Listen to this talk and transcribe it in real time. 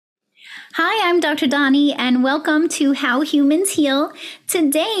Hi, I'm Dr. Doni, and welcome to How Humans Heal.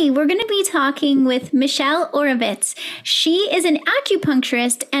 Today, we're going to be talking with Michelle Oravitz. She is an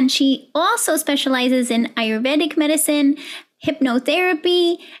acupuncturist, and she also specializes in Ayurvedic medicine,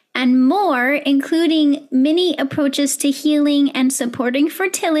 hypnotherapy, and more, including many approaches to healing and supporting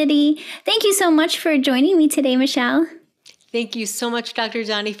fertility. Thank you so much for joining me today, Michelle. Thank you so much, Dr.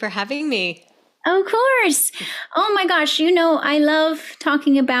 Doni, for having me. Of course. Oh my gosh. I love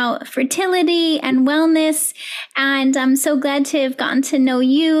talking about fertility and wellness. And I'm so glad to have gotten to know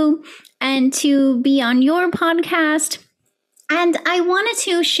you and to be on your podcast. And I wanted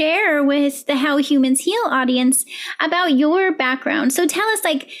to share with the How Humans Heal audience about your background. So tell us,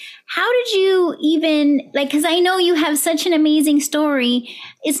 how did you even, because I know you have such an amazing story.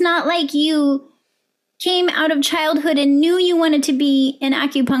 It's not like you came out of childhood and knew you wanted to be an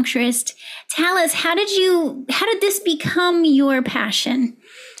acupuncturist. Tell us, how did this become your passion?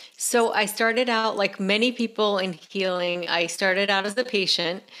 So I started out like many people in healing. I started out as a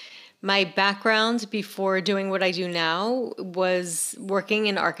patient. My background before doing what I do now was working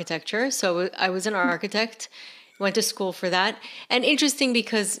in architecture. So I was an architect, went to school for that. And interesting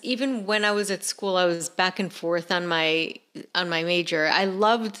because even when I was at school, I was back and forth on my major. I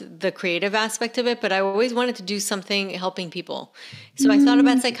loved the creative aspect of it, but I always wanted to do something helping people. So I thought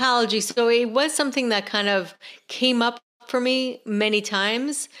about psychology. So it was something that kind of came up for me many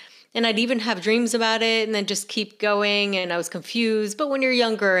times. And I'd even have dreams about it and then just keep going. And I was confused. But when you're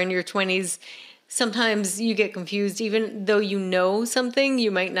younger, in your 20s, sometimes you get confused. Even though you know something,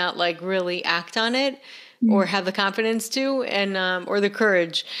 you might not really act on it or have the confidence to, and or the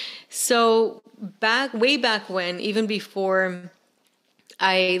courage. So way back when, even before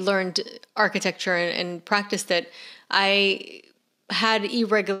I learned architecture and practiced it, I had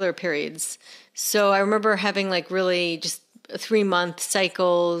irregular periods. So I remember having really just 3-month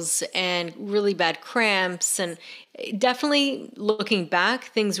cycles and really bad cramps, and definitely looking back,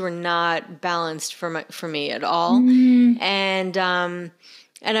 things were not balanced for me at all.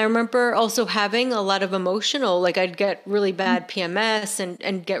 And I remember also having a lot of emotional, I'd get really bad PMS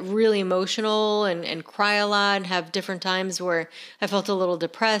and get really emotional and cry a lot and have different times where I felt a little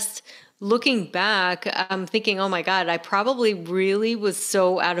depressed. Looking back, I'm thinking, oh my God, I probably really was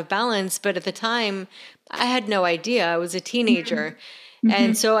so out of balance. But at the time, I had no idea. I was a teenager.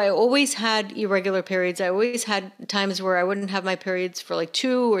 And so I always had irregular periods. I always had times where I wouldn't have my periods for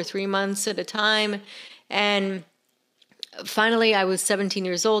 2 or 3 months at a time. And finally, I was 17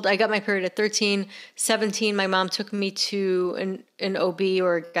 years old. I got my period at 13, 17. My mom took me to an OB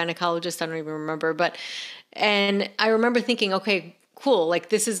or a gynecologist. I don't even remember. And I remember thinking, okay, cool.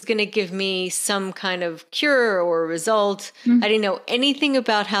 This is going to give me some kind of cure or result. I didn't know anything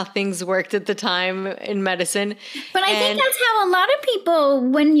about how things worked at the time in medicine. But I think that's how a lot of people,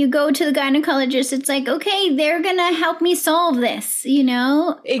 when you go to the gynecologist, it's okay, they're going to help me solve this,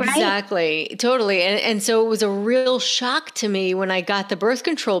 Exactly. Right? Totally. And so it was a real shock to me when I got the birth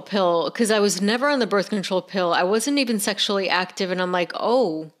control pill, because I was never on the birth control pill. I wasn't even sexually active. And I'm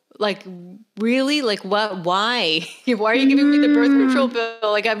oh, really? What? Why? Why are you giving me the birth control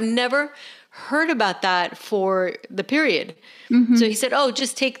pill? I've never heard about that for the period. So he said, oh,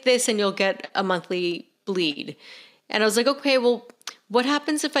 just take this and you'll get a monthly bleed. And I was okay, well, what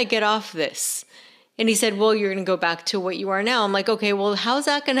happens if I get off this? And he said, well, you're going to go back to what you are now. I'm okay, well, how's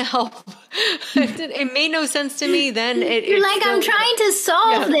that going to help? It made no sense to me then. You're I'm trying to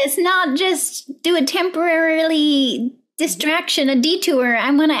solve this, not just do a temporarily distraction, a detour.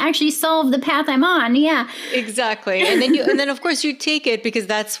 I want to actually solve the path I'm on. Yeah, exactly. And then of course you take it because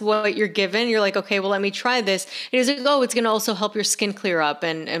that's what you're given. You're okay, well, let me try this. And he's oh, it's going to also help your skin clear up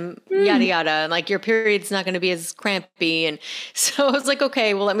and yada yada. And your period's not going to be as crampy. And so I was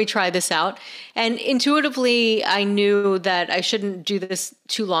okay, well, let me try this out. And intuitively, I knew that I shouldn't do this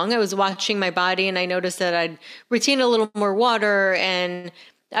too long. I was watching my body and I noticed that I'd retain a little more water, and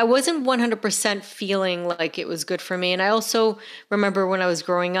I wasn't 100% feeling like it was good for me. And I also remember when I was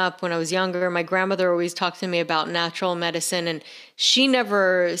growing up, when I was younger, my grandmother always talked to me about natural medicine, and she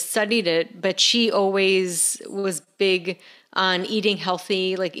never studied it, but she always was big on eating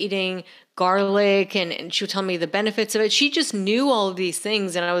healthy, eating garlic, and she would tell me the benefits of it. She just knew all of these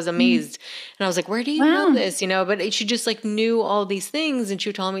things, and I was amazed. And I was where do you know this? But she just knew all these things, and she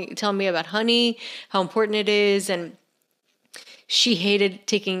would tell me about honey, how important it is, and she hated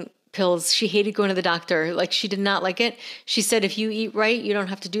taking pills. She hated going to the doctor. She did not like it. She said, if you eat right, you don't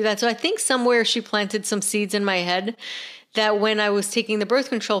have to do that. So I think somewhere she planted some seeds in my head that when I was taking the birth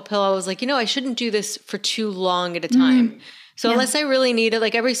control pill, I was I shouldn't do this for too long at a time. So unless I really need it,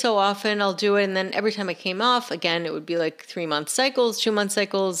 like every so often I'll do it. And then every time I came off, again, it would be like 3-month cycles, 2-month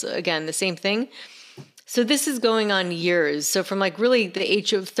cycles, again, the same thing. So this is going on years. So from like really the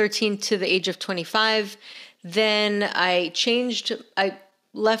age of 13 to the age of 25, then I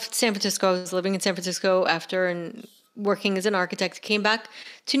left San Francisco. I was living in San Francisco after and working as an architect, came back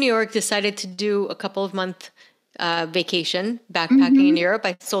to New York, decided to do a couple of month vacation, backpacking in Europe.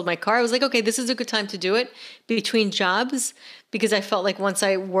 I sold my car. I was like, okay, this is a good time to do it between jobs, because I felt like once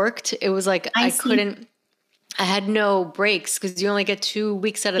I worked, it was like I had no breaks, because you only get 2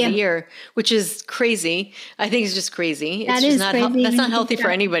 weeks out of the year, which is crazy. I think it's just crazy. That's not healthy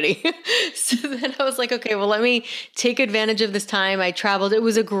for anybody. So then I was like, okay, well, let me take advantage of this time. I traveled. It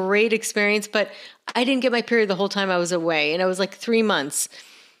was a great experience, but I didn't get my period the whole time I was away. And it was like 3 months.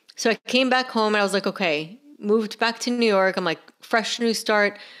 So I came back home and I was like, okay, moved back to New York. I'm like, fresh new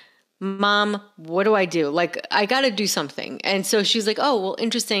start. Mom, what do I do? Like, I got to do something. And so she's like, oh, well,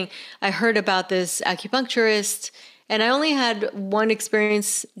 interesting. I heard about this acupuncturist, and I only had one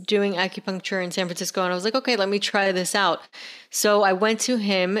experience doing acupuncture in San Francisco. And I was like, okay, let me try this out. So I went to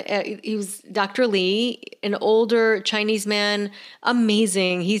him. He was Dr. Lee, an older Chinese man,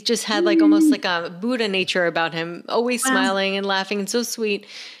 amazing. He's just had like almost like a Buddha nature about him, always smiling and laughing and so sweet.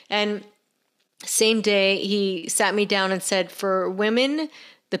 And same day, he sat me down and said, for women,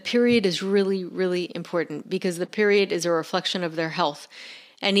 the period is really, really important, because the period is a reflection of their health.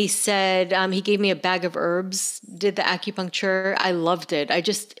 And he said, he gave me a bag of herbs, did the acupuncture. I loved it. I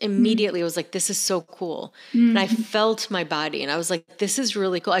just immediately was like, this is so cool. And I felt my body and I was like, this is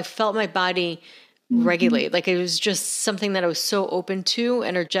really cool. I felt my body regulate. Like it was just something that I was so open to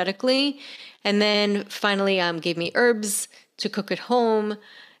energetically. And then finally gave me herbs to cook at home.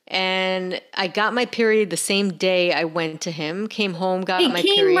 And I got my period the same day I went to him, came home, got my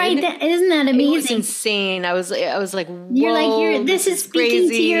period. Isn't that amazing? It was insane. I was like, whoa, you're like, this is speaking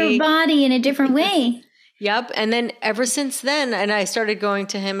to your body in a different way. Yep. And then ever since then, and I started going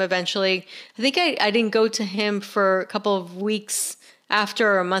to him eventually. I think I didn't go to him for a couple of weeks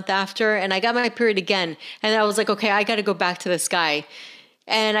after, or a month after, and I got my period again. And I was like, okay, I got to go back to this guy.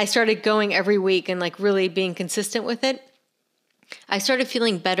 And I started going every week and like really being consistent with it. I started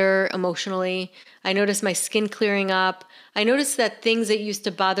feeling better emotionally. I noticed my skin clearing up. I noticed that things that used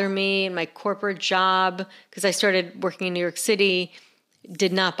to bother me in my corporate job, because I started working in New York City,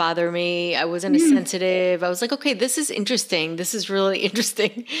 did not bother me. I wasn't as sensitive. I was like, okay, this is interesting. This is really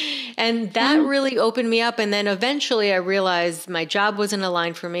interesting. And that really opened me up. And then eventually I realized my job wasn't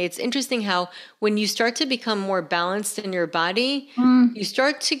aligned for me. It's interesting how when you start to become more balanced in your body, you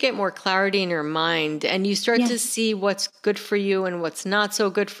start to get more clarity in your mind, and you start to see what's good for you and what's not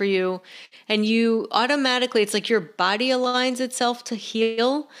so good for you. And you automatically, it's like your body aligns itself to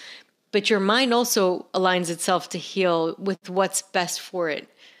heal, but your mind also aligns itself to heal with what's best for it.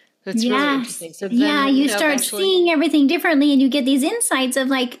 That's really interesting. So then, you start seeing everything differently, and you get these insights of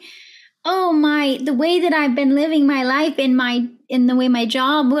like, oh, the way that I've been living my life in the way my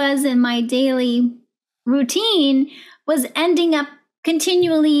job was and my daily routine was ending up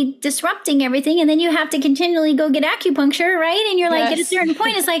continually disrupting everything. And then you have to continually go get acupuncture, right? And you're like, at a certain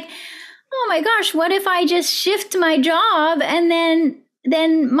point, it's like, oh my gosh, what if I just shift my job and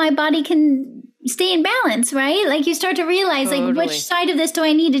then my body can stay in balance, right? Like you start to realize like, which side of this do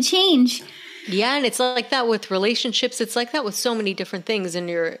I need to change? Yeah. And it's like that with relationships. It's like that with so many different things in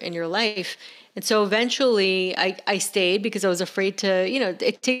your life. And so eventually I stayed because I was afraid to,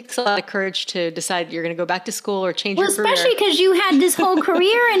 it takes a lot of courage to decide you're going to go back to school or change your career. Especially because you had this whole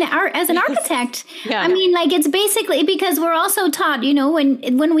career as an architect. I mean, like it's basically because we're also taught,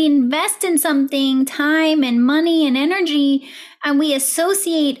 when we invest in something, time and money and energy, and we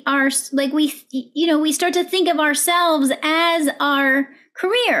associate we start to think of ourselves as our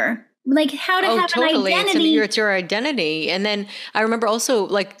career. Like how to have an identity. It's your identity. And then I remember also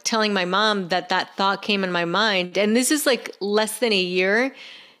like telling my mom that thought came in my mind. And this is like less than a year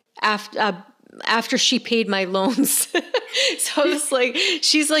after she paid my loans. So I was like,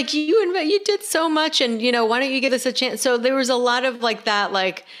 she's like, you did so much, and why don't you give us a chance? So there was a lot of like that,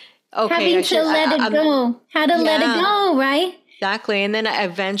 like, okay. Having to let it go. How to let it go, right? Exactly. And then I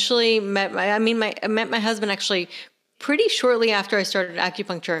eventually I met my husband actually pretty shortly after I started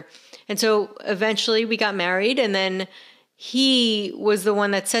acupuncture. And so eventually we got married, and then he was the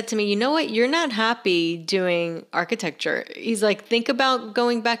one that said to me, you know what, you're not happy doing architecture. He's like, think about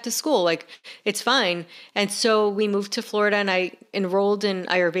going back to school. Like, it's fine. And so we moved to Florida, and I enrolled in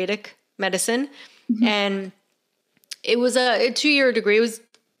Ayurvedic medicine. And it was a 2-year degree.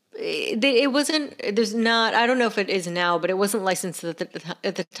 it wasn't, there's not, I don't know if it is now, but it wasn't licensed at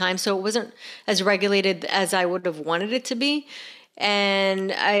the time. So it wasn't as regulated as I would have wanted it to be.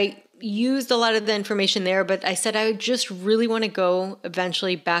 And I used a lot of the information there, but I said I just really want to go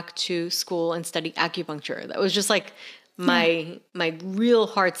eventually back to school and study acupuncture. That was just like my real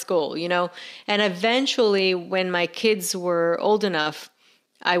heart's goal, you know? And eventually when my kids were old enough,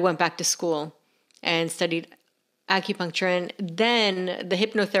 I went back to school and studied acupuncture. And then the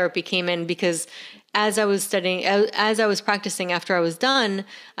hypnotherapy came in because as I was studying, as I was practicing after I was done,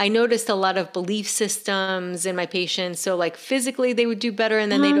 I noticed a lot of belief systems in my patients. So like physically they would do better,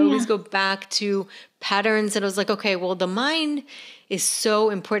 and then they'd always go back to patterns. And I was like, okay, well, the mind is so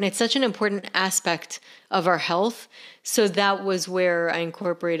important. It's such an important aspect of our health. So that was where I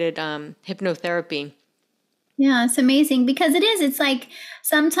incorporated hypnotherapy. Yeah, it's amazing because it is. It's like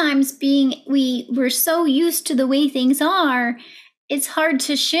sometimes we're so used to the way things are, it's hard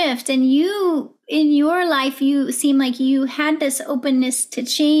to shift. And you, in your life, you seem like you had this openness to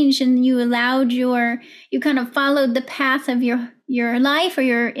change, and you kind of followed the path of your life or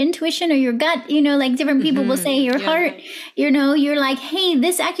your intuition or your gut, like different people will say your heart, you're like, hey,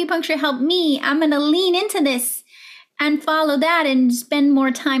 this acupuncture helped me. I'm going to lean into this and follow that and spend more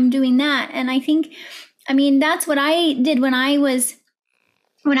time doing that. And I think, that's what I did when I was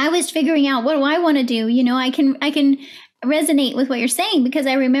figuring out what do I want to do. I can resonate with what you're saying, because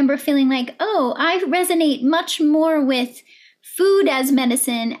I remember feeling like, oh, I resonate much more with food as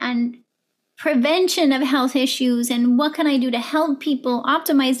medicine and prevention of health issues and what can I do to help people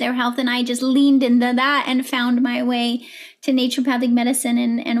optimize their health. And I just leaned into that and found my way to naturopathic medicine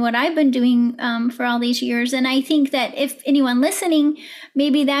and what I've been doing for all these years. And I think that if anyone listening,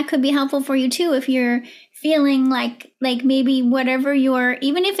 maybe that could be helpful for you too. If you're feeling like maybe whatever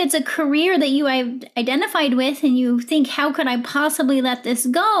even if it's a career that you have identified with and you think, how could I possibly let this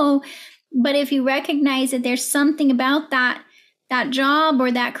go? But if you recognize that there's something about that job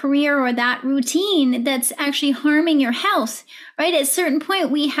or that career or that routine that's actually harming your health, right? At a certain point,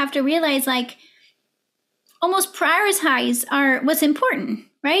 we have to realize, almost prioritize what's important,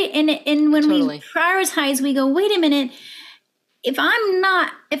 right? And when we prioritize, we go, wait a minute, if I'm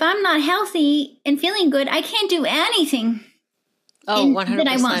not healthy and feeling good, I can't do anything. Oh, 100%. That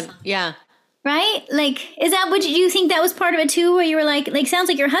I want. Yeah. Right? Is that what you think that was part of it too? Where you were like sounds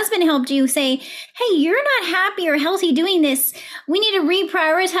like your husband helped you say, hey, you're not happy or healthy doing this. We need to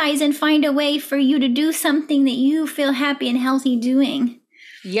reprioritize and find a way for you to do something that you feel happy and healthy doing.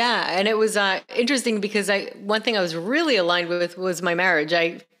 Yeah. And it was interesting because one thing I was really aligned with was my marriage.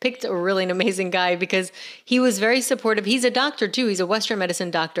 I picked a really amazing guy because he was very supportive. He's a doctor too. He's a Western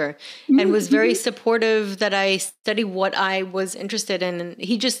medicine doctor, and was very supportive that I study what I was interested in. And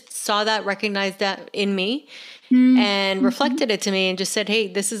he just saw that, recognized that in me, and reflected it to me and just said, hey,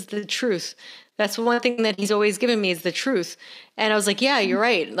 this is the truth. That's one thing that he's always given me is the truth. And I was like, yeah, you're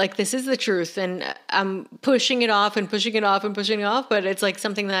right. This is the truth. And I'm pushing it off and pushing it off and pushing it off. But it's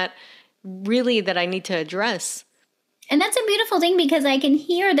something that I need to address. And that's a beautiful thing, because I can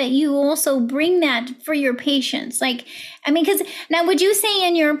hear that you also bring that for your patients. Because now, would you say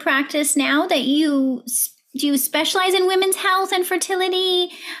in your practice now that do you specialize in women's health and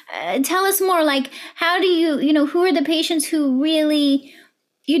fertility? Tell us more, how do you, who are the patients who really,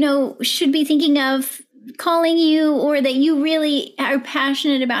 should be thinking of calling you, or that you really are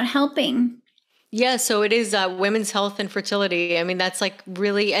passionate about helping? Yeah, so it is women's health and fertility. That's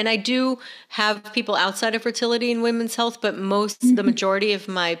really, and I do have people outside of fertility and women's health, but the majority of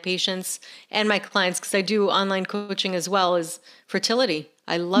my patients and my clients, because I do online coaching as well, is fertility.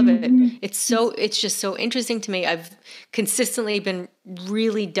 I love it. It's just so interesting to me. I've consistently been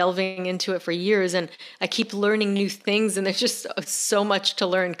really delving into it for years, and I keep learning new things, and there's just so much to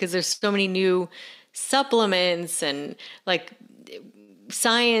learn because there's so many new supplements and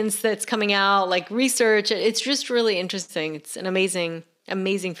science that's coming out, research. It's just really interesting. It's an amazing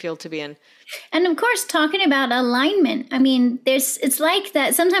field to be in. And of course, talking about alignment, it's like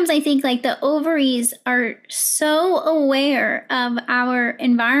that. Sometimes I think the ovaries are so aware of our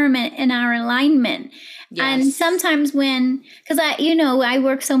environment and our alignment. Yes. And sometimes because I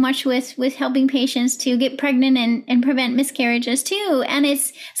work so much with helping patients to get pregnant and prevent miscarriages too. And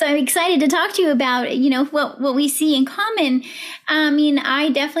so I'm excited to talk to you about, what we see in common.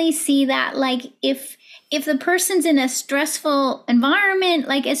 I definitely see that if the person's in a stressful environment,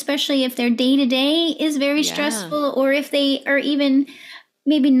 especially if their day-to-day is very stressful, or if they are even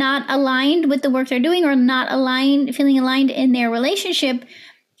maybe not aligned with the work they're doing, or not feeling aligned in their relationship,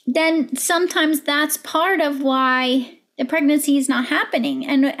 then sometimes that's part of why the pregnancy is not happening.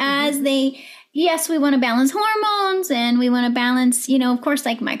 And as they yes, we want to balance hormones and we want to balance, of course,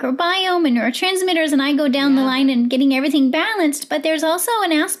 like microbiome and neurotransmitters. And I go down the line and getting everything balanced. But there's also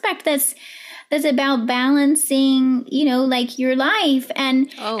an aspect that's about balancing, like your life. And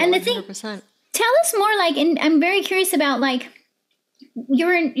the 100%. thing, tell us more, like, and I'm very curious about like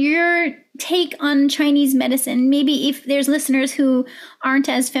your take on Chinese medicine. Maybe if there's listeners who aren't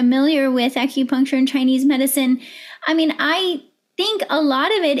as familiar with acupuncture and Chinese medicine, I mean, I think a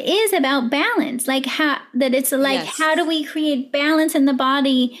lot of it is about balance, like how do we create balance in the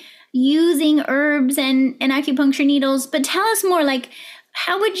body using herbs and acupuncture needles? But tell us more, like,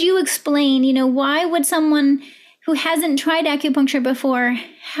 how would you explain, why would someone who hasn't tried acupuncture before,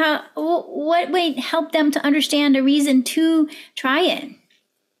 what would help them to understand a reason to try it?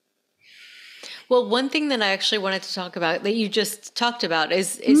 Well, one thing that I actually wanted to talk about that you just talked about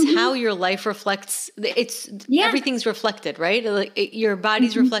is how your life reflects. Everything's reflected, right? Like your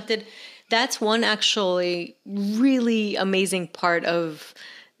body's reflected. That's one actually really amazing part of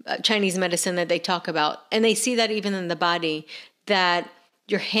Chinese medicine that they talk about. And they see that even in the body, that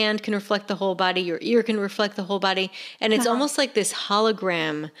your hand can reflect the whole body, your ear can reflect the whole body. And it's almost like this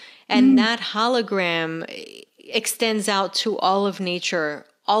hologram. And that hologram extends out to all of nature,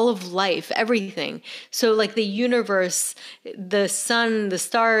 all of life, everything. So like the universe, the sun, the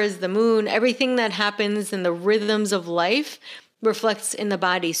stars, the moon, everything that happens in the rhythms of life reflects in the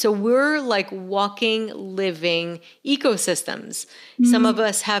body. So we're like walking, living ecosystems. Some of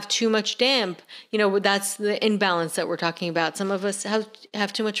us have too much damp. That's the imbalance that we're talking about. Some of us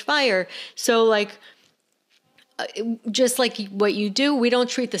have too much fire. So like, just like what you do, we don't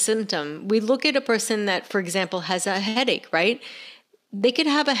treat the symptom. We look at a person that, for example, has a headache, right? They could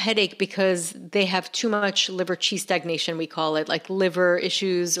have a headache because they have too much liver qi stagnation, we call it, like liver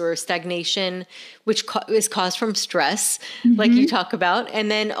issues or stagnation, which is caused from stress, like you talk about.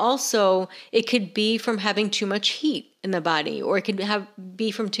 And then also it could be from having too much heat in the body, or it could be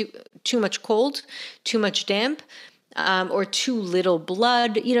from too much cold, too much damp, or too little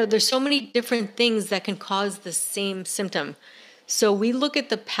blood. There's so many different things that can cause the same symptom. So we look at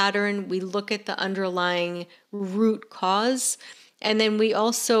the pattern, we look at the underlying root cause. And then we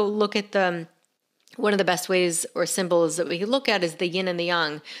also look at one of the best ways or symbols that we can look at is the yin and the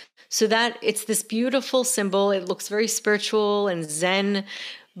yang. So that it's this beautiful symbol. It looks very spiritual and Zen,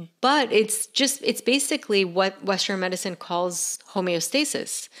 but it's basically what Western medicine calls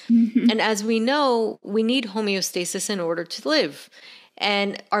homeostasis. And as we know, we need homeostasis in order to live.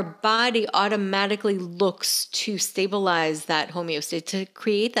 And our body automatically looks to stabilize that homeostasis, to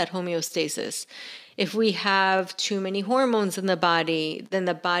create that homeostasis. If we have too many hormones in the body, then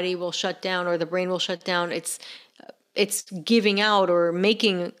the body will shut down or the brain will shut down. It's giving out or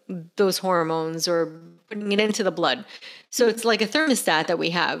making those hormones or putting it into the blood. So it's like a thermostat that we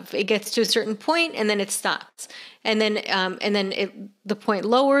have. It gets to a certain point and then it stops. And then the point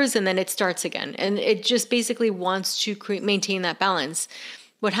lowers and then it starts again. And it just basically wants to maintain that balance.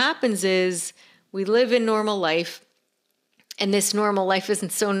 What happens is we live in normal life. And this normal life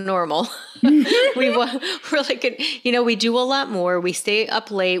isn't so normal. We're like, we do a lot more. We stay up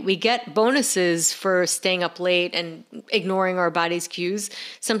late. We get bonuses for staying up late and ignoring our body's cues.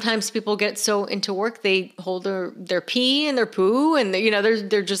 Sometimes people get so into work, they hold their pee and their poo and,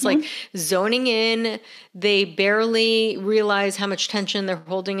 they're just like zoning in. They barely realize how much tension they're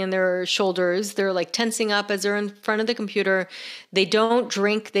holding in their shoulders. They're like tensing up as they're in front of the computer. They don't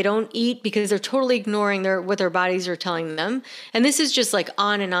drink. They don't eat because they're totally ignoring what their bodies are telling them. And this is just like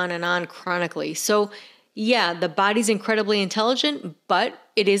on and on and on chronically. So yeah, the body's incredibly intelligent, but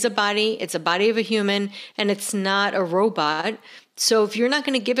it is a body. It's a body of a human and it's not a robot. So if you're not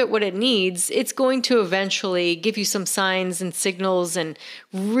going to give it what it needs, it's going to eventually give you some signs and signals and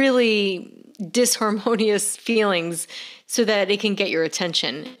really disharmonious feelings so that it can get your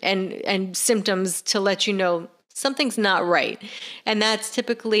attention and symptoms to let you know something's not right. And that's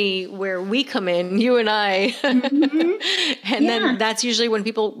typically where we come in, you and I. And then that's usually when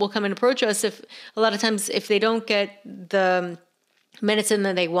people will come and approach us. If a lot of times, if they don't get the medicine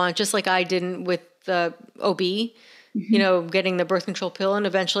that they want, just like I didn't with the OB, getting the birth control pill, and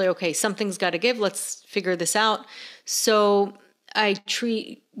eventually, okay, something's got to give. Let's figure this out. So I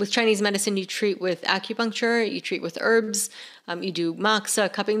treat with Chinese medicine, you treat with acupuncture, you treat with herbs, you do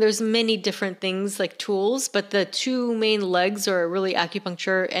moxa, cupping. There's many different things like tools, but the two main legs are really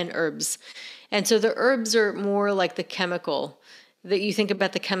acupuncture and herbs. And so the herbs are more like the chemical that you think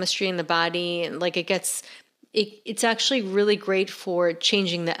about the chemistry in the body, and like it gets it's actually really great for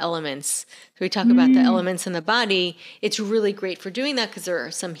changing the elements. So we talk about the elements in the body. It's really great for doing that because there are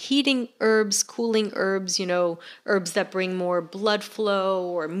some heating herbs, cooling herbs, herbs that bring more blood flow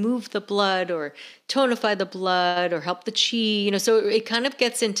or move the blood or tonify the blood or help the chi, so it kind of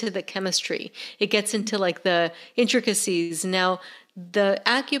gets into the chemistry. It gets into like the intricacies. Now, the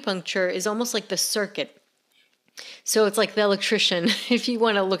acupuncture is almost like the circuit. So it's like the electrician, if you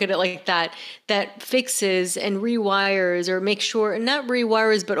want to look at it like that fixes and rewires or makes sure, not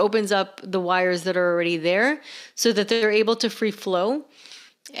rewires, but opens up the wires that are already there so that they're able to free flow.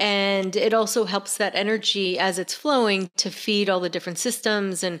 And it also helps that energy as it's flowing to feed all the different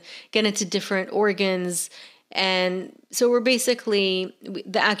systems and get into different organs. And so we're basically,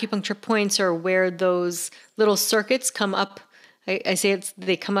 the acupuncture points are where those little circuits come up. I say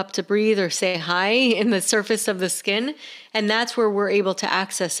they come up to breathe or say hi in the surface of the skin. And that's where we're able to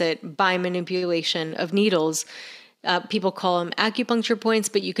access it by manipulation of needles. People call them acupuncture points,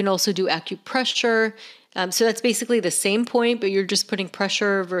 but you can also do acupressure. So that's basically the same point, but you're just putting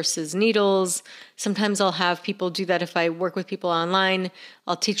pressure versus needles. Sometimes I'll have people do that if I work with people online.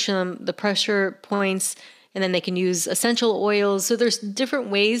 I'll teach them the pressure points, and then they can use essential oils. So there's different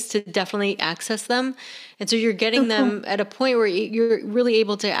ways to definitely access them. And so you're getting them at a point where you're really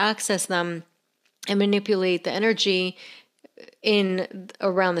able to access them and manipulate the energy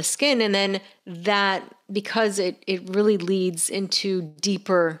around the skin. And then that, because it really leads into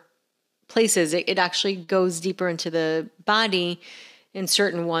deeper places, it actually goes deeper into the body in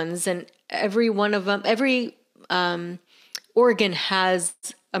certain ones. And every one of them, every organ has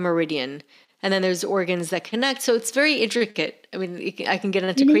a meridian. And then there's organs that connect. So it's very intricate. I mean, I can get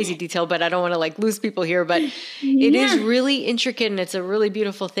into crazy detail, but I don't want to lose people here. But it is really intricate and it's a really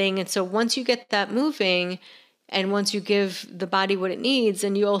beautiful thing. And so once you get that moving and once you give the body what it needs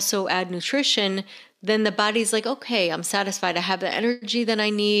and you also add nutrition, then the body's like, okay, I'm satisfied. I have the energy that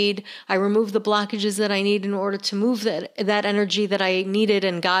I need. I remove the blockages that I need in order to move that energy that I needed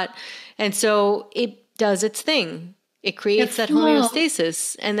and got. And so it does its thing. It creates that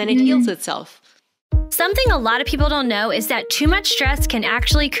homeostasis and then it heals itself. Something a lot of people don't know is that too much stress can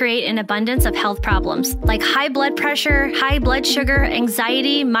actually create an abundance of health problems like high blood pressure, high blood sugar,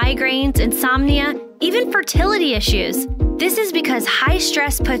 anxiety, migraines, insomnia, even fertility issues. This is because high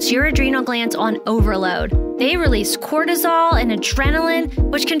stress puts your adrenal glands on overload. They release cortisol and adrenaline,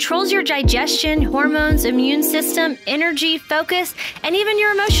 which controls your digestion, hormones, immune system, energy, focus, and even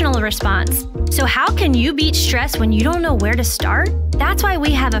your emotional response. So how can you beat stress when you don't know where to start? That's why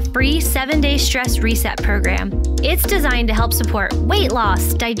we have a free 7-day stress reset program. It's designed to help support weight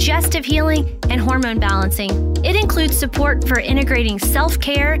loss, digestive healing, and hormone balancing. It includes support for integrating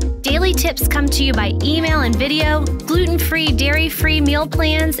self-care, daily tips come to you by email and video, gluten-free, dairy-free meal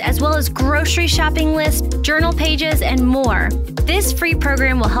plans, as well as grocery shopping lists, journal pages, and more. This free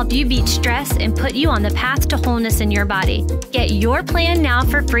program will help you beat stress and put you on the path to wholeness in your body. Get your plan now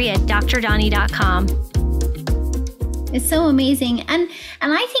for free at drdoni.com. It's so amazing. And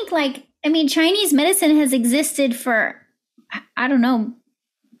I think Chinese medicine has existed for, I don't know,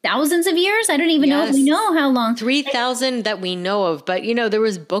 thousands of years. I don't even know if we know how long. 3,000 that we know of. But, there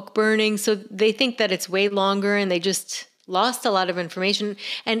was book burning. So they think that it's way longer and they just lost a lot of information.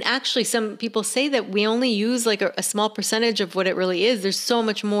 And actually, some people say that we only use a small percentage of what it really is. There's so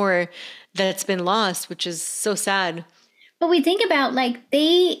much more that's been lost, which is so sad. But we think about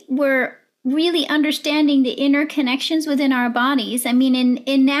they were really understanding the interconnections within our bodies. I mean,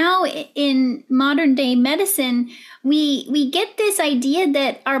 in modern day medicine, we get this idea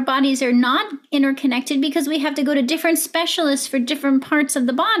that our bodies are not interconnected because we have to go to different specialists for different parts of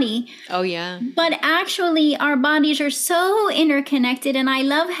the body. Oh, yeah. But actually, our bodies are so interconnected. And I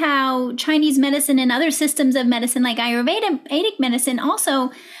love how Chinese medicine and other systems of medicine, like Ayurvedic medicine,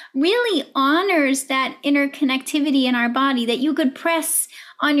 also really honors that interconnectivity in our body, that you could press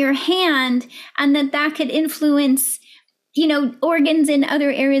on your hand and that could influence organs in other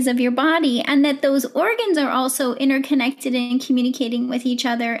areas of your body, and that those organs are also interconnected and communicating with each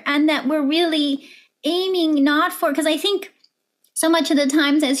other, and that we're really aiming not for, because I think so much of the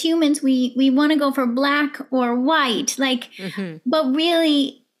times as humans, we want to go for black or white, but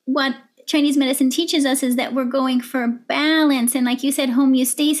really what Chinese medicine teaches us is that we're going for balance and, like you said,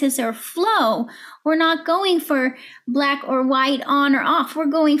 homeostasis or flow. We're not going for black or white, on or off. We're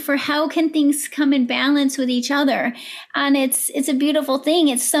going for how can things come in balance with each other. And it's a beautiful thing.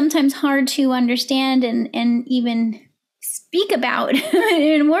 It's sometimes hard to understand and even speak about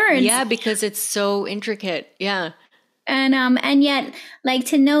in words. Yeah, because it's so intricate. Yeah. And yet,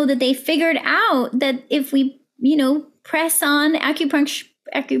 to know that they figured out that if we, press on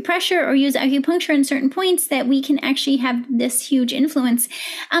acupressure or use acupuncture in certain points, that we can actually have this huge influence.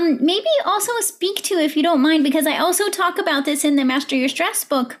 Maybe also speak to, if you don't mind, because I also talk about this in the Master Your Stress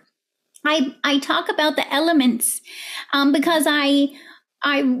book. I talk about the elements because I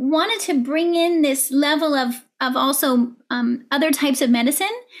wanted to bring in this level of also other types of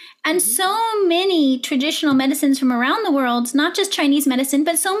medicine. And so many traditional medicines from around the world, not just Chinese medicine,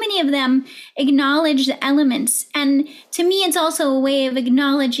 but so many of them acknowledge the elements. And to me, it's also a way of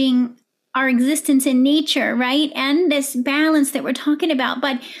acknowledging our existence in nature, right? And this balance that we're talking about.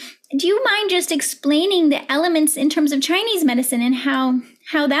 But do you mind just explaining the elements in terms of Chinese medicine and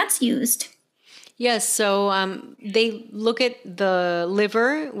how that's used? Yes. So they look at the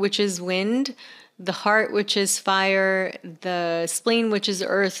liver, which is wind, the heart, which is fire, the spleen, which is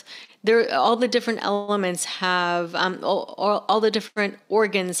earth. All the different elements have, all the different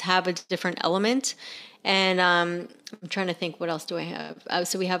organs have a different element. And I'm trying to think, what else do I have?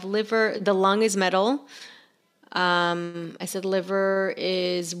 So we have liver, the lung is metal. I said liver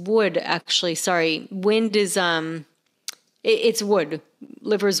is wood, actually. Sorry. Wind is, it's wood.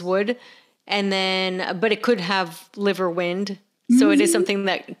 Liver's wood. And then, but it could have liver wind. So it is something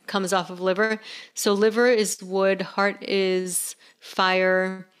that comes off of liver. So liver is wood, heart is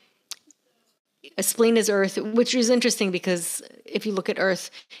fire, a spleen is earth, which is interesting because if you look at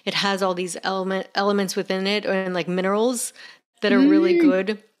earth, it has all these elements within it, and like minerals that are really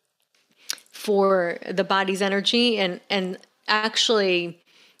good for the body's energy. And actually,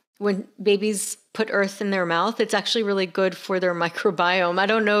 when babies put earth in their mouth, it's actually really good for their microbiome. I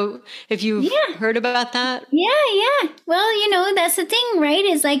don't know if you've heard about that. Yeah. Well, that's the thing, right?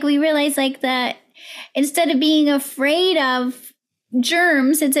 Is like we realize like that instead of being afraid of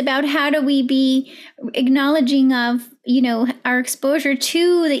germs, it's about how do we be acknowledging of, our exposure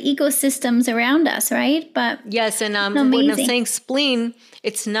to the ecosystems around us, right? But yes, and when I'm saying spleen,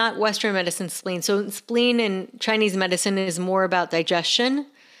 it's not Western medicine spleen. So spleen in Chinese medicine is more about digestion.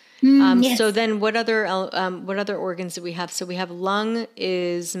 Yes. So then what other organs do we have? So we have lung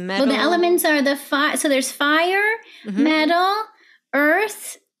is metal. Well, the elements are the fire. So there's fire, metal,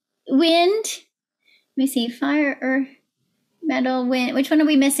 earth, wind. Let me see. Fire, earth, metal, wind. Which one are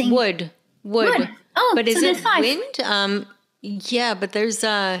we missing? Wood. Oh, but is so it there's 5. wind? Yeah, but there's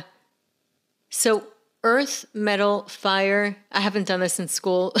so earth, metal, fire. I haven't done this in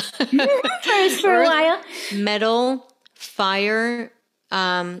school. for a while. Metal, fire.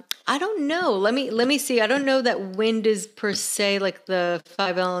 I don't know. Let me see. I don't know that wind is per se like the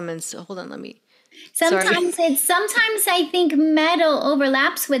 5 elements. Hold on. Sometimes I think metal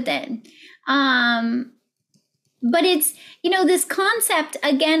overlaps with it. But it's, this concept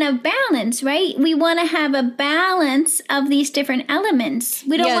again of balance, right? We want to have a balance of these different elements.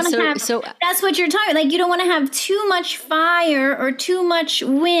 We don't want to have, that's what you're talking, like you don't want to have too much fire or too much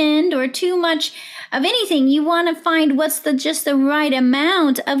wind or too much of anything. You want to find what's just the right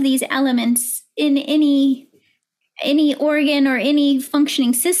amount of these elements in any organ or any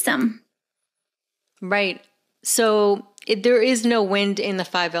functioning system. Right. So there is no wind in the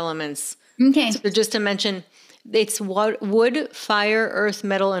 5 elements. Okay. So just to mention, it's wood, fire, earth,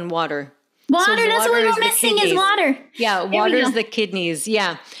 metal, and water. Water, so that's what we're missing is water. Yeah, water is the kidneys.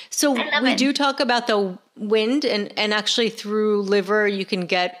 Yeah. So we do talk about the wind, and actually through liver, you can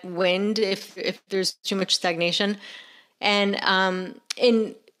get wind if there's too much stagnation. And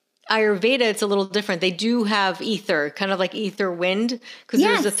in Ayurveda, it's a little different. They do have ether, kind of like ether wind, because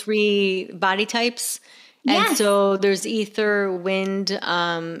there's the 3 body types. And so there's ether, wind,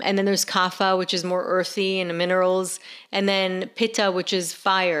 and then there's kapha, which is more earthy and minerals, and then pitta, which is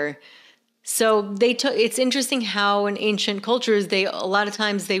fire. So it's interesting how in ancient cultures, a lot of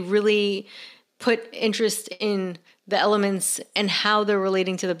times they really put interest in the elements and how they're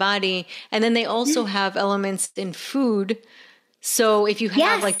relating to the body. And then they also have elements in food. So if you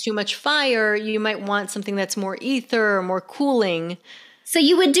have like too much fire, you might want something that's more ether or more cooling. So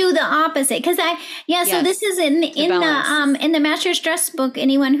you would do the opposite, because so this is in the Master Stress book.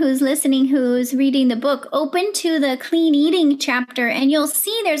 Anyone who's listening, who's reading the book, open to the clean eating chapter, and you'll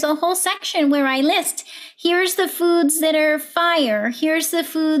see there's a whole section where I list, here's the foods that are fire, here's the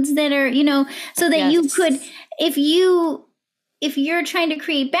foods that are, so that you could, if you're trying to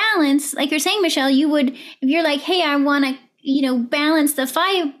create balance, like you're saying, Michelle, you would, if you're like, hey, I want to, balance the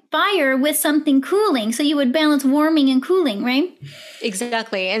fire with something cooling. So you would balance warming and cooling, right?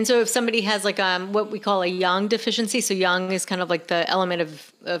 Exactly. And so if somebody has like what we call a yang deficiency, so yang is kind of like the element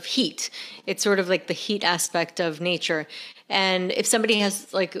of heat. It's sort of like the heat aspect of nature. And if somebody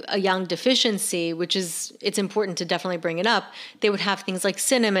has like a yang deficiency, it's important to definitely bring it up, they would have things like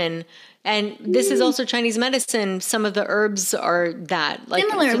cinnamon. And this is also Chinese medicine. Some of the herbs are that. Like,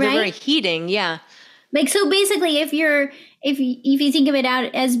 similar, so they're right? very heating. Yeah. Like, so basically, if you think of it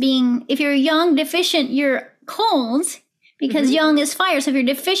out as being, if you're yang deficient, you're cold, because yang is fire. So if you're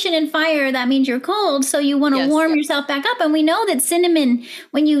deficient in fire, that means you're cold. So you want to warm yourself back up. And we know that cinnamon,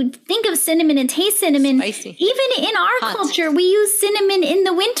 when you think of cinnamon and taste cinnamon, spicy. Even in our culture, we use cinnamon in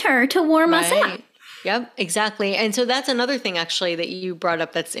the winter to warm us up. Yep, exactly. And so that's another thing actually that you brought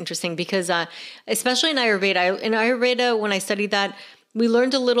up that's interesting, because especially in Ayurveda, when I studied that, we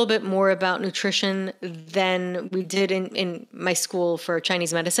learned a little bit more about nutrition than we did in my school for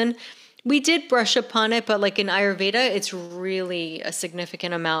Chinese medicine. We did brush upon it, but like in Ayurveda, it's really a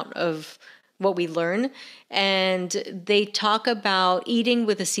significant amount of what we learn. And they talk about eating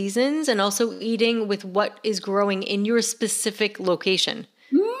with the seasons and also eating with what is growing in your specific location.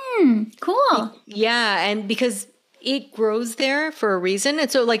 Cool. Yeah. And because it grows there for a reason. And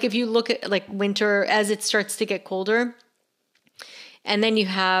so like if you look at like winter, as it starts to get colder, and then you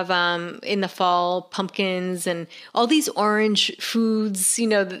have in the fall pumpkins and all these orange foods,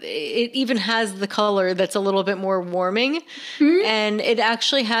 it even has the color that's a little bit more warming. And it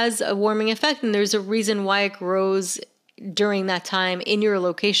actually has a warming effect. And there's a reason why it grows during that time in your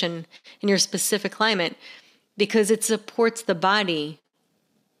location, in your specific climate, because it supports the body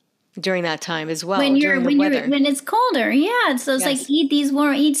during that time as well. When it's colder. Yeah. So it's like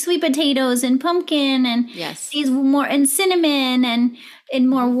eat sweet potatoes and pumpkin and these more and cinnamon and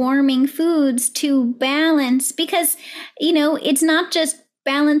more warming foods to balance, because, it's not just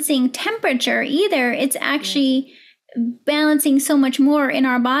balancing temperature either. It's actually balancing so much more in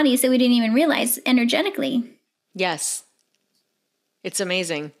our bodies that we didn't even realize energetically. Yes. It's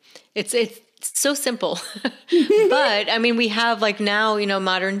amazing. It's so simple. But I mean, we have like now,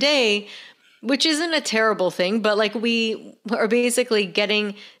 modern day, which isn't a terrible thing, but like we are basically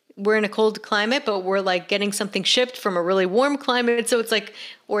we're in a cold climate, but we're like getting something shipped from a really warm climate. So it's like,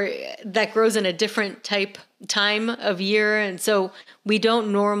 or that grows in a different time of year. And so we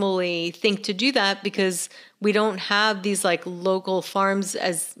don't normally think to do that because we don't have these like local farms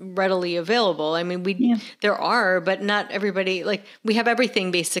as readily available. I mean, there are, but not everybody, like we have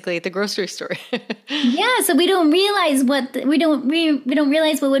everything basically at the grocery store. So we don't realize we don't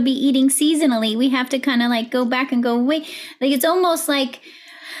realize what would be eating seasonally. We have to kind of like go back and go, wait, like it's almost like,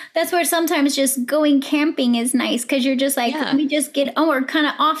 that's where sometimes just going camping is nice, because you're just like, we just we're kind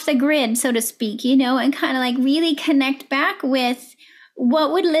of off the grid, so to speak, and kind of like really connect back with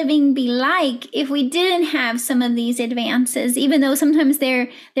what would living be like if we didn't have some of these advances, even though sometimes they're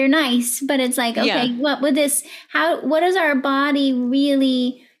nice, but it's like, okay, what is our body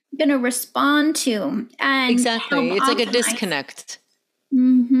really going to respond to? And exactly. It's like a disconnect.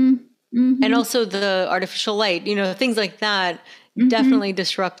 And also the artificial light, things like that. Definitely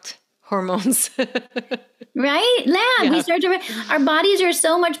disrupt hormones. Right? We start to, our bodies are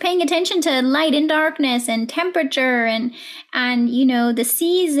so much paying attention to light and darkness and temperature and the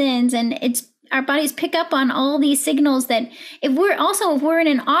seasons, and our bodies pick up on all these signals that if we're in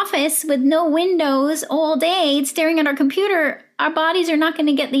an office with no windows all day staring at our computer, our bodies are not going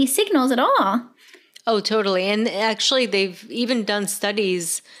to get these signals at all. Oh, totally. And actually they've even done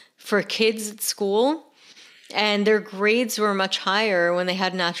studies for kids at school, and their grades were much higher when they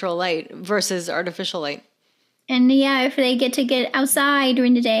had natural light versus artificial light. And if they get outside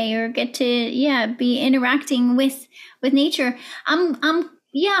during the day or get to be interacting with nature.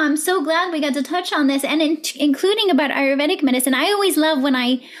 I'm so glad we got to touch on this, and including about Ayurvedic medicine. I always love when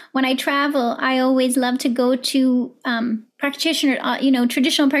I travel. I always love to go to practitioner,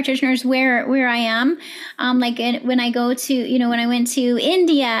 traditional practitioners where I am. Like when I go to, when I went to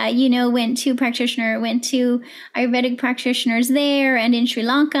India, went to Ayurvedic practitioners there, and in Sri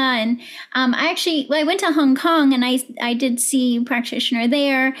Lanka. And I went to Hong Kong, and I did see a practitioner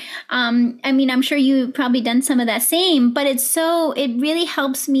there. I'm sure you've probably done some of that same, but it really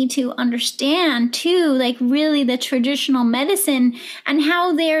helps me to understand too, like really the traditional medicine and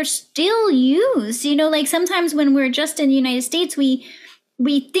how they're still used. Like sometimes when we're just in the United States, we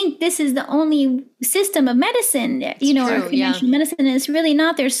think this is the only system of medicine, our conventional medicine, and it's really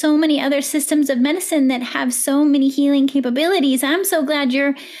not. There's so many other systems of medicine that have so many healing capabilities. I'm so glad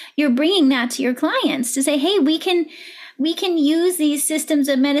you're bringing that to your clients to say, hey, we can use these systems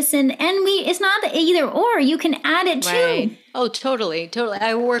of medicine, and it's not either or. You can add it too. Oh, totally.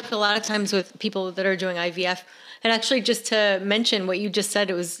 I work a lot of times with people that are doing IVF. And actually, just to mention what you just said,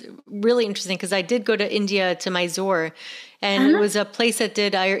 it was really interesting because I did go to India to Mysore, And it was a place that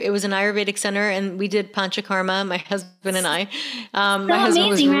it was an Ayurvedic center, and we did panchakarma, my husband and I. My husband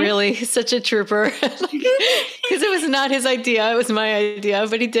was really such a trooper because it was not his idea. It was my idea,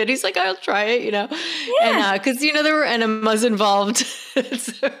 but he did. He's like, I'll try it, you know. Yeah. And because, there were enemas involved.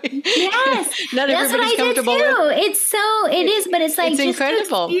 So, yes. Not that's everybody's what I did comfortable too. with. It is, but it's like, it's just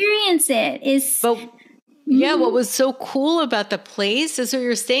incredible. To experience it is. But yeah, what was so cool about the place is when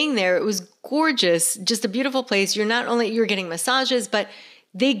you're staying there, it was gorgeous, just a beautiful place. You're getting massages, but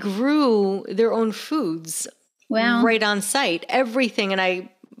they grew their own foods right on site, everything. And I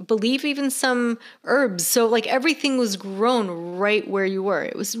believe even some herbs. So like everything was grown right where you were.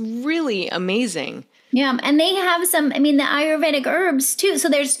 It was really amazing. Yeah, and they have some, the Ayurvedic herbs too. So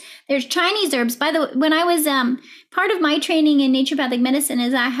there's Chinese herbs. By the way, when I was part of my training in naturopathic medicine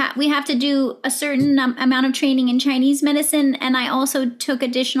is we have to do a certain amount of training in Chinese medicine, and I also took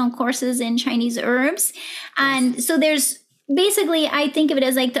additional courses in Chinese herbs. And so there's basically, I think of it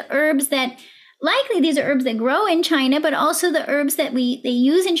as like the herbs that likely these are herbs that grow in China, but also the herbs that they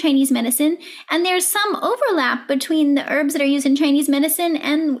use in Chinese medicine. And there's some overlap between the herbs that are used in Chinese medicine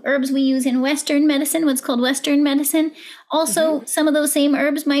and herbs we use in Western medicine, what's called Western medicine. Also, some of those same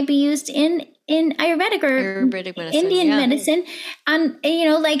herbs might be used in Ayurvedic or medicine, Indian medicine. And,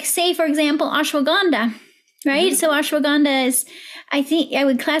 like say, for example, ashwagandha, right? So ashwagandha is, I think I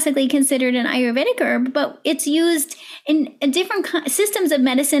would classically consider it an Ayurvedic herb, but it's used in different systems of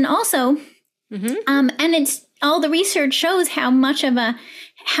medicine also. And it's all the research shows how much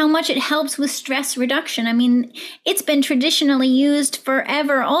it helps with stress reduction. It's been traditionally used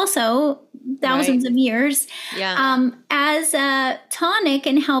forever, also thousands of years, as a tonic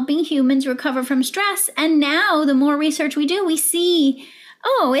in helping humans recover from stress. And now, the more research we do, we see,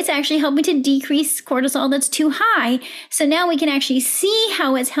 it's actually helping to decrease cortisol that's too high. So now we can actually see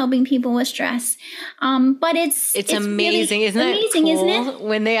how it's helping people with stress. But it's amazing, really isn't it? Amazing, cool isn't it?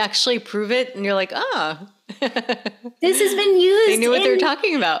 When they actually prove it, and you're like, this has been used. They knew what they were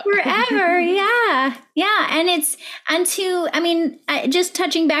talking about forever. Yeah. And just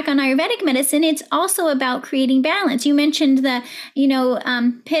touching back on Ayurvedic medicine, it's also about creating balance. You mentioned the,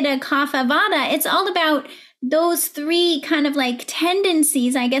 Pitta, Kapha, Vata. It's all about those three kind of like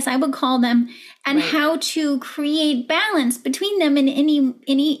tendencies, I guess I would call them, and how to create balance between them in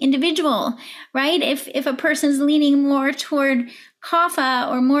any individual, right? If a person's leaning more toward Kapha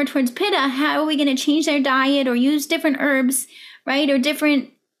or more towards Pitta, how are we going to change their diet or use different herbs, right? Or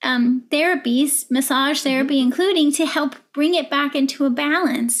different therapies, massage therapy including, to help bring it back into a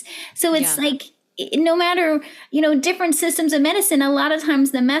balance. So it's like, no matter, different systems of medicine, a lot of times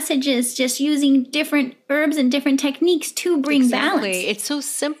the message is just using different herbs and different techniques to bring balance. It's so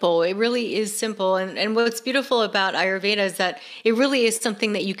simple. It really is simple. And what's beautiful about Ayurveda is that it really is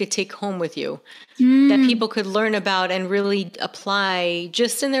something that you could take home with you, that people could learn about and really apply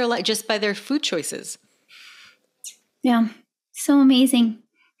just in their life, just by their food choices. Yeah. So amazing.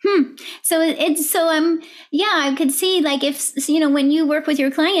 So I could see, like, if, when you work with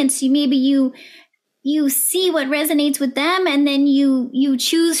your clients, you see what resonates with them, and then you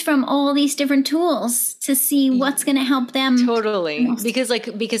choose from all these different tools to see what's going to help them. Totally.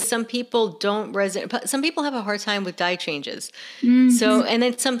 Because some people don't resonate. Some people have a hard time with diet changes. So, and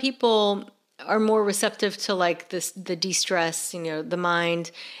then some people are more receptive to like the de-stress, the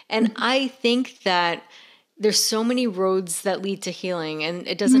mind. And I think that there's so many roads that lead to healing, and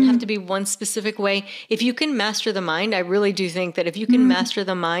it doesn't have to be one specific way. If you can master the mind, I really do think that if you can master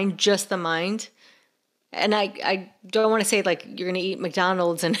the mind, just the mind. And I don't want to say like you're going to eat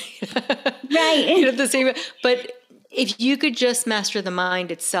McDonald's and the same, but if you could just master the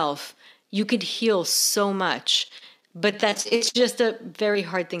mind itself, you could heal so much. But it's just a very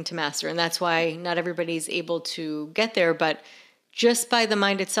hard thing to master, and that's why not everybody's able to get there. But just by the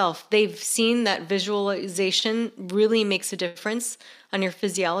mind itself, they've seen that visualization really makes a difference on your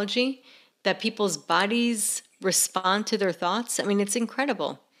physiology, that people's bodies respond to their thoughts. It's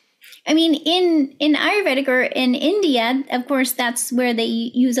incredible. In Ayurvedic or in India, of course, that's where they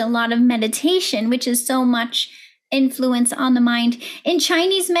use a lot of meditation, which is so much influence on the mind. In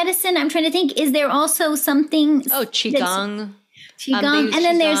Chinese medicine, I'm trying to think, is there also something? Oh, Qigong. Qigong. And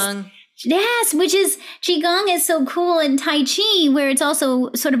then there's, which is, Qigong is so cool in Tai Chi, where it's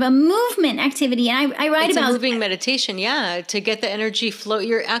also sort of a movement activity. And I write about moving meditation, to get the energy flow.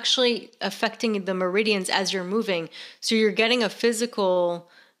 You're actually affecting the meridians as you're moving. So you're getting a physical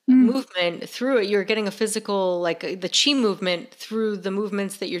movement through it. You're getting a physical, like the chi movement through the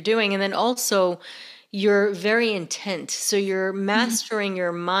movements that you're doing. And then also you're very intent. So you're mastering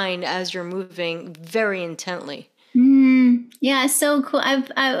your mind as you're moving very intently. Yeah, so cool.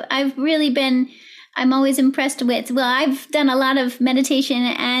 I've really been I'm always impressed with. Well, I've done a lot of meditation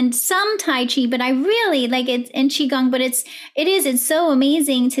and some Tai Chi, but I really like it, and Qigong, but it's so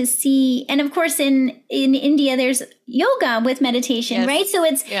amazing to see. And of course, in India, there's yoga with meditation, right? So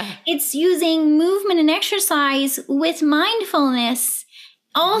it's using movement and exercise with mindfulness,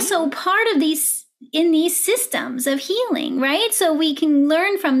 also part of these systems of healing, right? So we can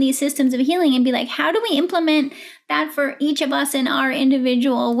learn from these systems of healing and be like, how do we implement that for each of us in our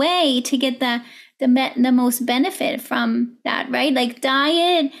individual way to get the most benefit from that, right? Like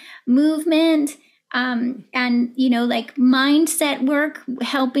diet, movement, and like mindset work,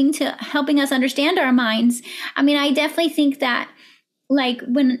 helping us understand our minds. I mean, I definitely think that, like,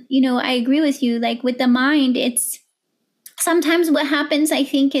 when I agree with you, like with the mind, it's sometimes what happens, I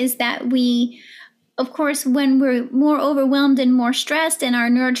think, is that we, of course, when we're more overwhelmed and more stressed and our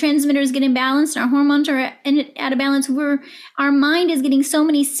neurotransmitters get imbalanced and our hormones are out of balance, our mind is getting so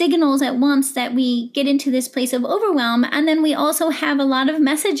many signals at once that we get into this place of overwhelm. And then we also have a lot of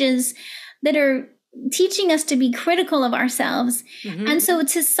messages that are teaching us to be critical of ourselves. Mm-hmm. And so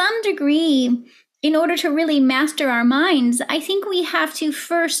to some degree, in order to really master our minds, I think we have to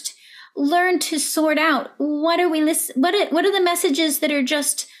first learn to sort out what are the messages that are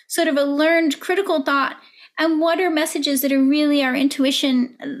just sort of a learned critical thought, and what are messages that are really our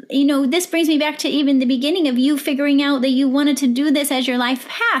intuition. This brings me back to even the beginning of you figuring out that you wanted to do this as your life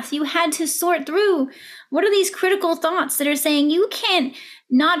path. You had to sort through what are these critical thoughts that are saying you can't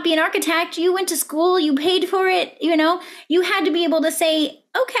not be an architect, you went to school, you paid for it, you had to be able to say,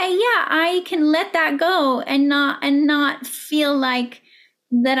 okay, yeah, I can let that go and not feel like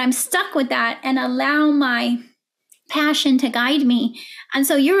that I'm stuck with that, and allow my passion to guide me. And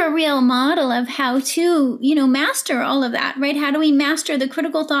so you're a real model of how to, master all of that, right? How do we master the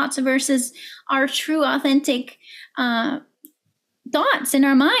critical thoughts versus our true, authentic thoughts in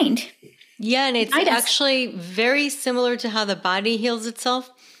our mind? Yeah, and it's actually very similar to how the body heals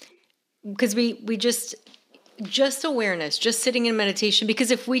itself, because we just awareness, just sitting in meditation. Because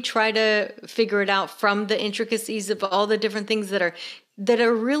if we try to figure it out from the intricacies of all the different things that are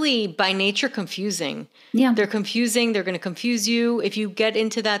really by nature confusing. Yeah. They're confusing. They're going to confuse you. If you get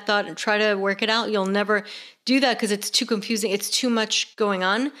into that thought and try to work it out, you'll never do that because it's too confusing. It's too much going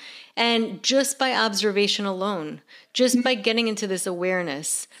on. And just by observation alone, just by getting into this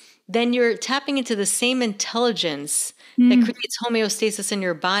awareness, then you're tapping into the same intelligence that creates homeostasis in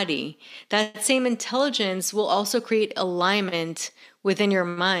your body. That same intelligence will also create alignment within your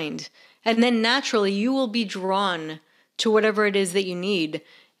mind. And then naturally you will be drawn to whatever it is that you need,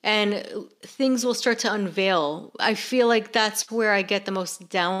 and things will start to unveil. I feel like that's where I get the most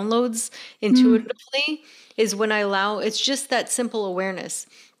downloads intuitively, is when I allow, it's just that simple awareness.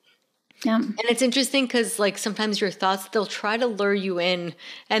 Yeah. And it's interesting because like sometimes your thoughts, they'll try to lure you in,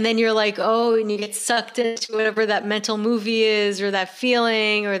 and then you're like, oh, and you get sucked into whatever that mental movie is, or that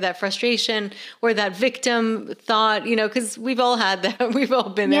feeling, or that frustration, or that victim thought, because we've all had that. We've all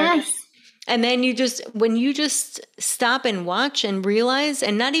been there. Yes. And then when you just stop and watch and realize,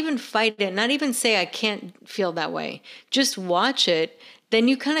 and not even fight it, not even say, I can't feel that way, just watch it, then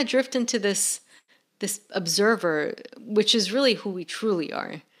you kind of drift into this observer, which is really who we truly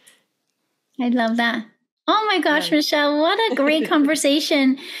are. I love that. Oh my gosh, Michelle, what a great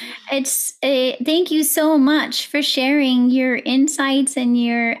conversation. Thank you so much for sharing your insights and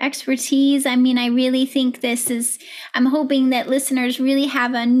your expertise. I mean, I really think I'm hoping that listeners really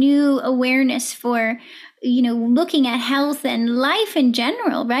have a new awareness for, looking at health and life in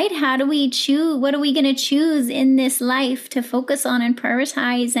general, right? How do we choose? What are we going to choose in this life to focus on and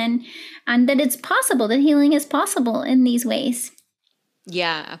prioritize, and that it's possible, that healing is possible in these ways?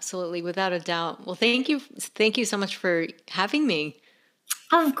 Yeah, absolutely. Without a doubt. Well, thank you. Thank you so much for having me.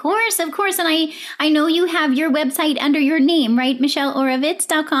 Of course. And I know you have your website under your name, right?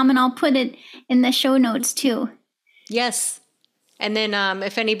 MichelleOravitz.com, and I'll put it in the show notes too. Yes. And then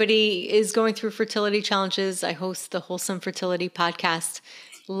if anybody is going through fertility challenges, I host the Wholesome Fertility podcast.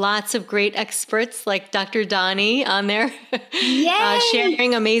 Lots of great experts like Dr. Doni on there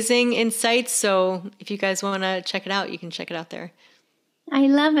sharing amazing insights. So if you guys want to check it out, you can check it out there. I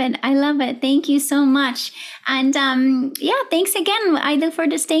love it. I love it. Thank you so much. And thanks again. I look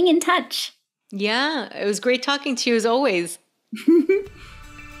forward to staying in touch. Yeah, it was great talking to you as always.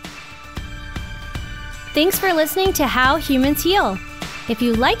 Thanks for listening to How Humans Heal. If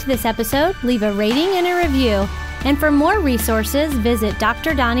you liked this episode, leave a rating and a review. And for more resources, visit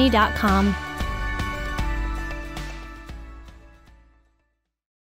drdoni.com.